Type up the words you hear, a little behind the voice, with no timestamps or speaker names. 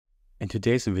In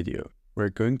today's video, we're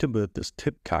going to build this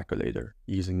tip calculator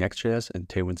using Next.js and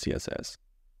Tailwind CSS.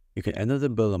 You can enter the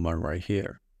bill amount right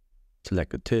here.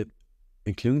 Select a tip,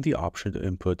 including the option to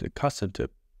input a custom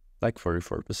tip, like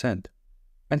 44%,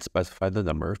 and specify the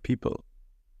number of people.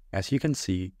 As you can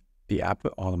see, the app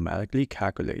will automatically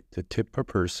calculate the tip per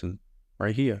person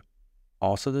right here.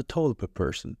 Also the total per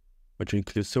person, which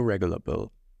includes the regular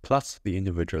bill, plus the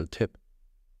individual tip,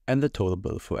 and the total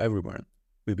bill for everyone.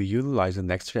 We'll be utilizing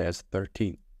Next.js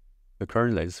 13, the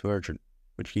current latest version,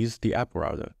 which uses the app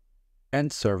router,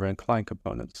 and server and client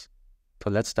components.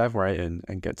 So let's dive right in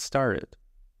and get started.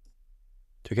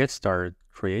 To get started,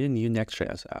 create a new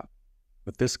Next.js app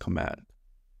with this command.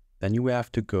 Then you will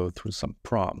have to go through some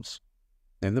prompts.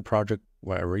 Name the project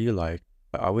whatever you like,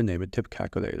 but I will name it Tip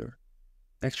Calculator.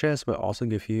 Next.js will also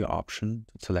give you the option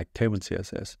to select Tailwind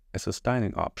CSS as a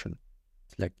styling option.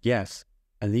 Select Yes,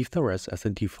 and leave the rest as a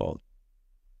default.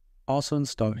 Also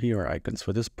install hero icons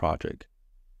for this project.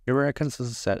 Hero icons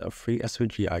is a set of free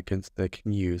SVG icons that you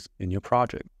can use in your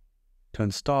project. To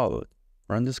install it,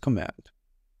 run this command.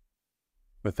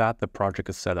 With that, the project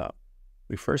is set up.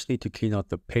 We first need to clean out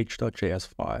the page.js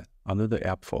file under the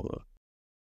app folder.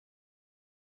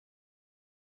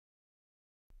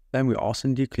 Then we also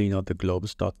need to clean out the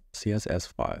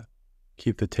globus.css file.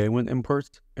 Keep the Tailwind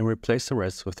imports and replace the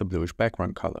rest with the bluish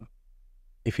background color.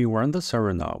 If you run the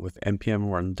server now with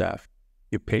npm run dev,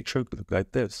 your page should look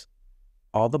like this.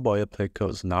 All the boilerplate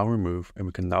code is now removed and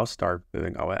we can now start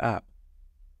building our app.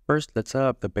 First, let's set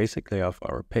up the basic layout of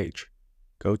our page.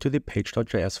 Go to the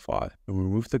page.js file and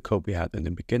remove the code we had in the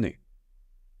beginning.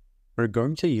 We're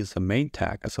going to use the main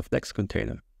tag as a flex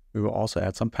container. We will also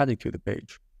add some padding to the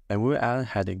page. And we will add a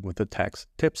heading with the text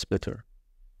tip splitter.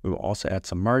 We will also add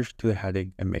some margin to the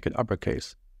heading and make it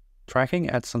uppercase. Tracking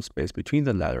adds some space between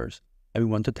the letters, and we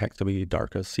want the text to be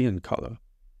darker cyan color.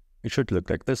 It should look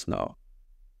like this now.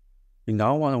 We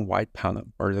now want a white panel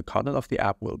where the content of the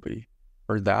app will be.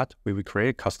 For that, we will create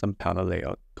a custom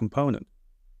PanelLayout Component.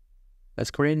 Let's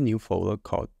create a new folder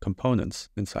called Components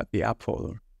inside the app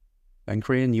folder. Then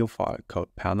create a new file called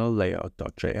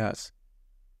PanelLayout.js.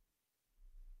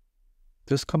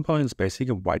 This component is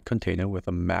basically a white container with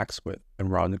a max width and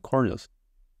rounded corners,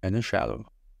 and a shadow.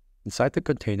 Inside the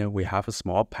container, we have a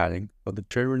small padding so the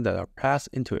children that are passed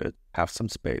into it have some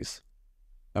space.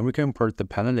 Then we can import the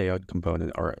PanelLayout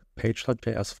component or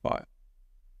page.js file.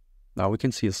 Now we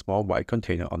can see a small white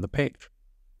container on the page.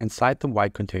 Inside the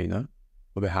white container,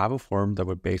 we will have a form that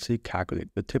will basically calculate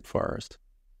the tip for us.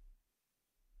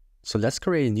 So let's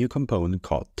create a new component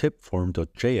called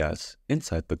TipForm.js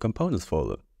inside the components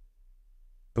folder.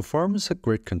 The form is a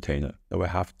grid container that will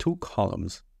have two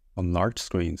columns on large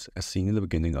screens as seen in the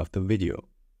beginning of the video.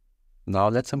 Now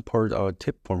let's import our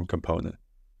TipForm component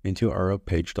into our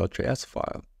page.js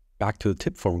file. Back to the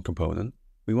TipForm component,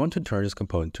 we want to turn this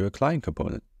component to a client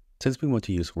component since we want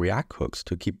to use React hooks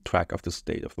to keep track of the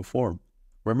state of the form.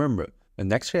 Remember, in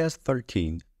Next.js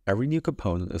 13, every new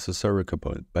component is a server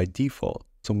component by default,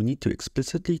 so we need to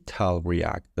explicitly tell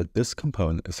React that this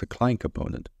component is a client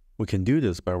component. We can do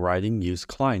this by writing use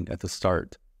client at the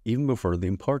start, even before the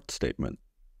import statement.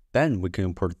 Then we can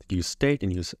import the use state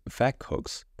and use effect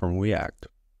hooks from React.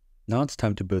 Now it's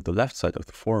time to build the left side of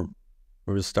the form.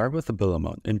 We will start with the bill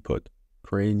amount input,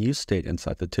 create a new state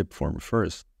inside the tip form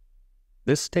first.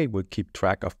 This state will keep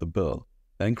track of the bill,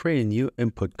 then create a new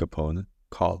input component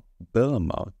called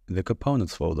BillAmount in the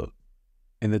components folder.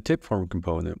 In the TipForm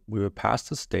component, we will pass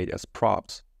the state as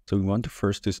props. So we want to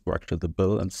first destructure the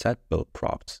bill and set bill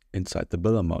props inside the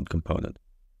BillAmount component.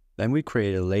 Then we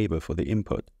create a label for the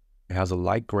input. It has a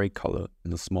light gray color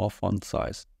and a small font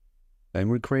size. Then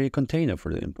we create a container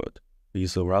for the input. We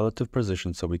use a relative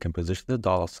position so we can position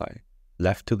the $sign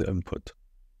left to the input.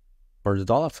 For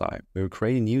the $sign, we will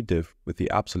create a new div with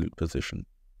the absolute position.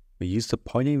 We use the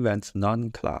pointEvents none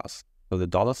class so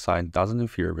the $sign doesn't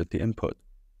interfere with the input.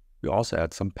 We also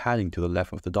add some padding to the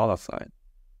left of the $sign.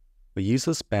 We use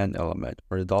a span element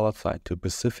for the $sign to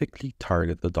specifically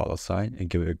target the $sign and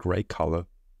give it a gray color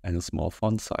and a small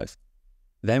font size.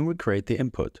 Then we create the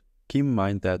input. Keep in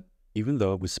mind that even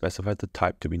though we specified the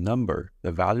type to be number,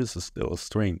 the value is still a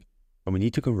string, and we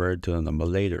need to convert it to a number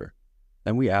later.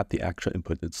 Then we add the actual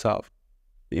input itself.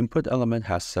 The input element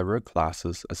has several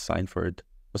classes assigned for it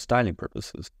for styling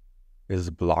purposes. It is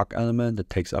a block element that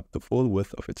takes up the full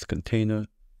width of its container,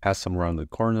 has some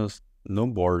rounded corners, no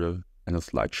border, and a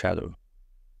slight shadow.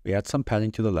 We add some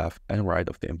padding to the left and right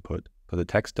of the input, so the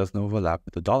text doesn't overlap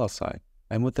with the $sign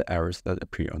and with the errors that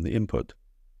appear on the input.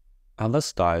 Other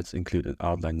styles include an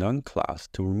outline none class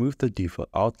to remove the default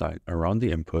outline around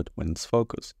the input when it's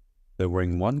focused. The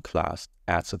ring1 class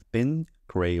adds a thin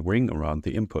gray ring around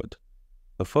the input.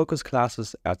 The focus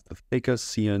classes adds the thicker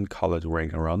cyan colored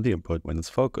ring around the input when it's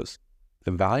focused. The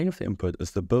value of the input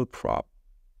is the bill prop.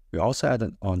 We also add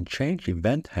an onChange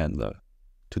event handler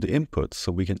to the input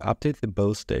so we can update the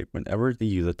bill state whenever the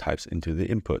user types into the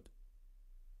input.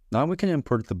 Now we can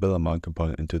import the BillAmount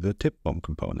component into the TipForm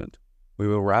component. We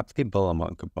will wrap the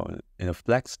BillAmount component in a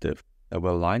flex div that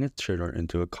will align its shader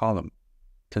into a column,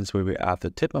 since we will add the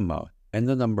tip amount and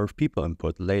the number of people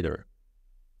input later.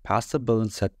 Pass the bill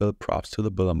and set bill props to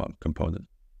the BillAmount component.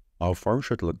 Our form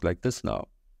should look like this now.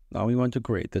 Now we want to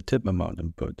create the tip amount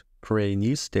input. Create a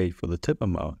new state for the tip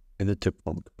amount in the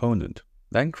TipForm component.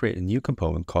 Then create a new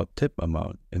component called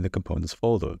TipAmount in the components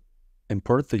folder.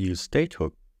 Import the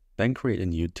useStateHook, then create a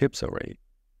new tips array.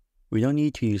 We don't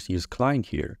need to use useClient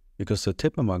here because the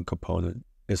TipAmount component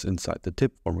is inside the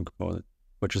TipForm component,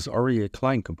 which is already a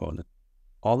client component.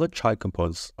 All the child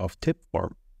components of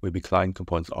TipForm will be client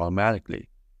components automatically.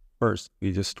 First,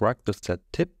 we destruct the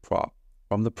setTipProp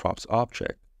from the props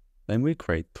object. Then we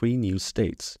create 3 new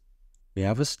states. We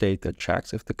have a state that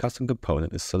checks if the custom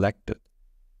component is selected,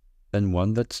 then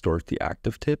one that stores the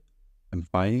active tip, and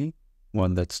finally,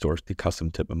 one that stores the custom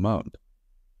tip amount.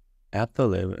 Add the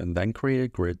label and then create a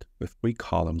grid with 3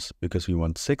 columns because we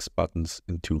want 6 buttons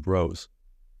in 2 rows.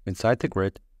 Inside the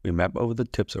grid, we map over the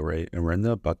tips array and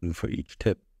render a button for each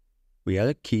tip. We add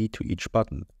a key to each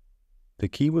button. The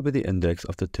key will be the index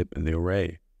of the tip in the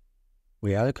array.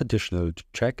 We add a conditional to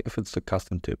check if it's the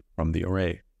custom tip from the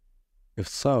array. If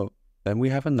so, then we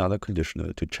have another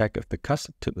conditional to check if the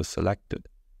custom tip is selected.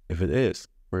 If it is,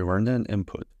 we render an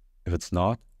input. If it's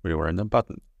not, we render a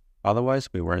button. Otherwise,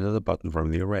 we render the button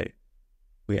from the array.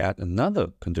 We add another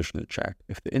conditional check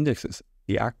if the index is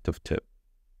the active tip.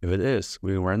 If it is,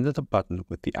 we render the button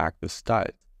with the active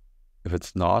styles. If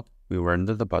it's not, we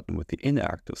render the button with the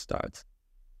inactive styles.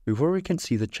 Before we can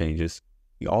see the changes,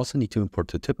 we also need to import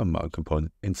the TipAmount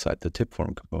component inside the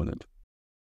TipForm component.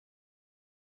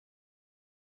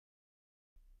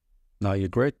 Now your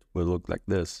grid will look like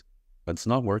this, but it's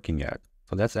not working yet,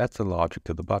 so let's add the logic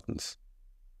to the buttons.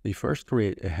 We first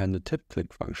create a handle tip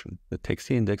click function that takes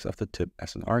the index of the tip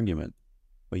as an argument.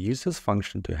 We use this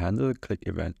function to handle the click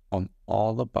event on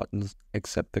all the buttons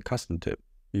except the custom tip.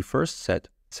 We first set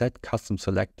custom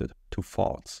selected to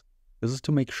false. This is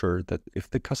to make sure that if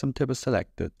the custom tip is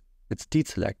selected, it's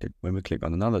deselected when we click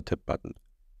on another tip button.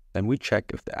 Then we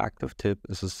check if the active tip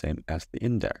is the same as the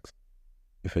index.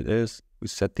 If it is, we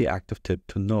set the active tip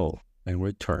to null and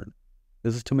return.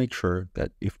 This is to make sure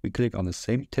that if we click on the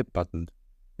same tip button,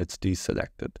 it's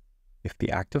deselected. If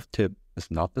the active tip is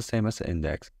not the same as the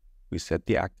index, we set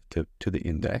the active tip to the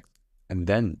index, and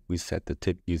then we set the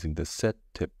tip using the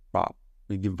setTipProp.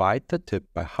 We divide the tip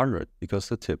by 100 because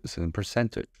the tip is in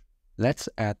percentage. Let's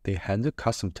add the handle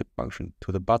custom tip function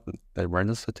to the button that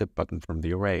renders the tip button from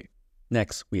the array.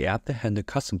 Next, we add the handle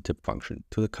custom tip function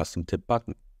to the custom tip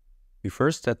button. We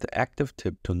first set the active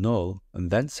tip to null and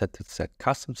then set the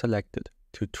setCustomSelected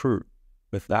to true.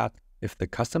 With that, if the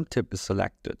custom tip is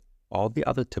selected, all the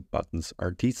other tip buttons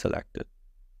are deselected.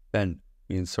 Then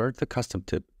we insert the custom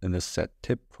tip in the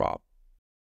setTipProp.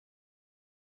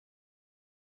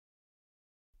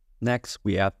 Next,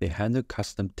 we add the handle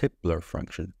custom tip blur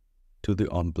function to the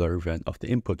onBlur event of the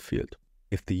input field.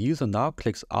 If the user now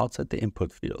clicks outside the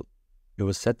input field, it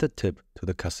will set the tip to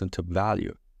the custom tip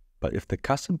value. But if the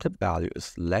custom tip value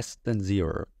is less than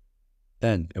 0,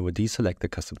 then it will deselect the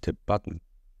custom tip button.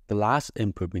 The last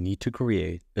input we need to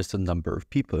create is the number of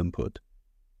people input.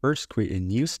 First, create a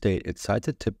new state inside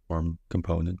the TipForm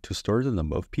component to store the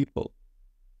number of people.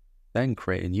 Then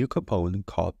create a new component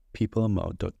called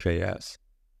PeopleAmount.js.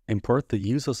 Import the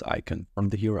user's icon from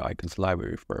the hero icons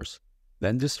library first.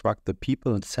 Then destruct the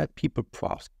people and set people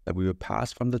props that we will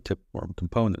pass from the TipForm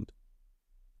component.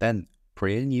 Then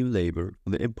create a new label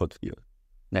for the input field.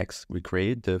 Next, we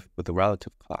create a div with a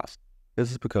relative class.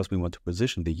 This is because we want to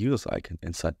position the user's icon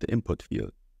inside the input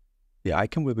field. The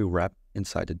icon will be wrapped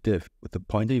inside a div with the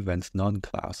pointer events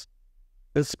non-class.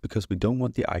 This is because we don't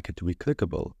want the icon to be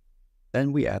clickable.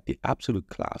 Then we add the absolute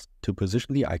class to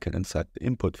position the icon inside the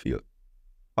input field.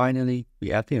 Finally,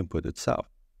 we add the input itself.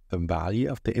 The value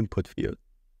of the input field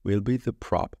will be the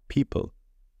prop people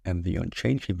and the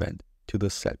onChange event to the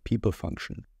setPeople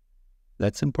function.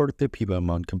 Let's import the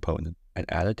PeopleAmount component and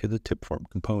add it to the TipForm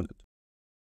component.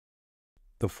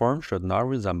 The form should now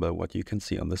resemble what you can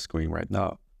see on the screen right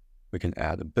now. We can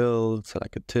add a bill,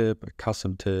 select a tip, a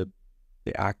custom tip,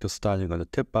 the active styling on the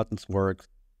tip buttons works,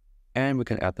 and we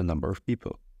can add the number of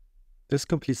people. This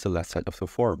completes the left side of the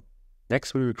form.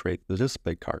 Next, we will create the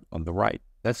display card on the right.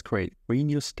 Let's create 3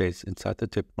 new states inside the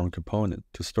TipForm component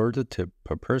to store the tip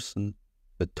per person,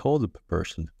 the total per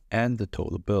person, and the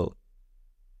total bill.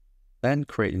 Then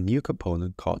create a new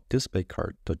component called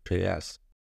DisplayCard.js.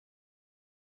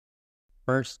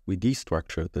 First, we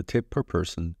destructure the tip per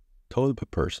person, total per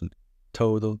person,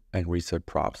 total, and reset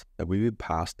props that we will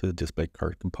pass to the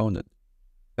DisplayCard component.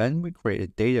 Then we create a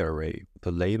data array with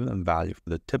the label and value for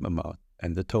the tip amount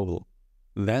and the total.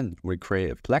 Then we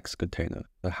create a flex container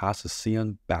that has a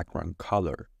cyan background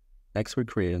color. Next, we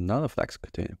create another flex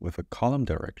container with a column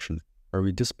direction where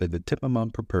we display the tip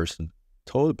amount per person,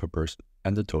 total per person,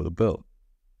 and the total bill.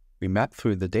 We map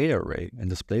through the data array and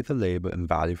display the label and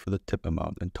value for the tip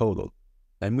amount and total.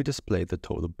 Then we display the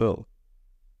total bill.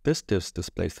 This div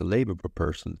displays the label per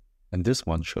person, and this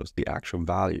one shows the actual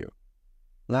value.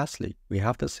 Lastly, we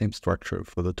have the same structure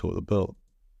for the total bill.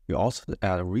 We also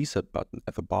add a reset button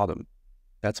at the bottom.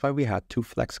 That's why we had two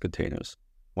flex containers,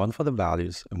 one for the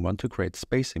values and one to create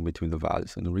spacing between the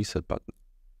values and the reset button.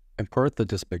 Import the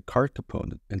DisplayCard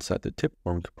component inside the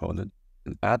TipForm component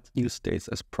and add new states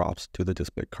as props to the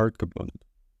DisplayCard component.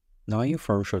 Now your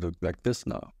form should look like this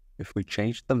now. If we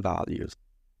change the values,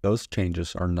 those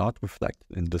changes are not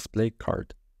reflected in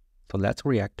DisplayCard. So let's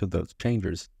react to those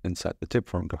changes inside the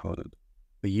TipForm component.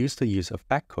 We use the use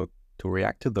effect hook to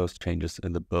react to those changes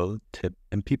in the bill, tip,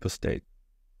 and people state.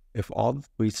 If all the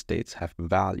three states have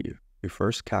value, we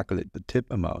first calculate the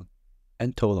tip amount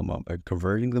and total amount by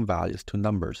converting the values to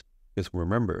numbers, because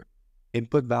remember,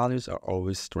 input values are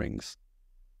always strings.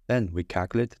 Then we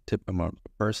calculate the tip amount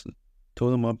per person,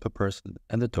 total amount per person,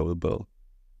 and the total bill.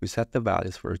 We set the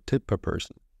values for tip per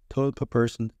person, total per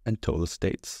person, and total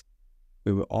states.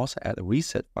 We will also add a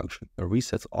reset function that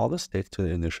resets all the states to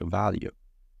the initial value.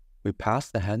 We pass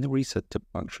the handle reset tip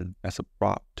function as a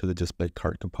prop to the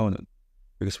DisplayCard component,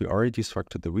 because we already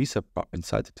destructed the reset prop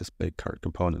inside the DisplayCard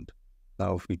component.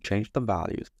 Now if we change the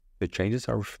values, the changes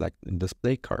are reflected in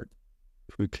DisplayCard.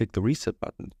 If we click the reset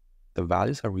button, the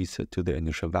values are reset to the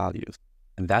initial values.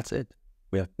 And that's it.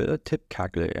 We have built a tip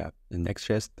calculator app in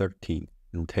Next.js 13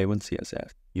 and Tailwind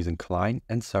CSS using client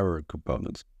and server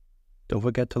components. Don't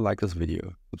forget to like this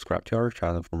video, subscribe to our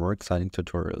channel for more exciting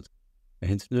tutorials, and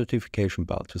hit the notification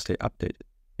bell to stay updated.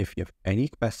 If you have any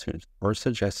questions or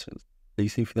suggestions,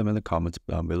 please leave them in the comments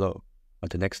down below.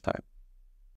 Until next time.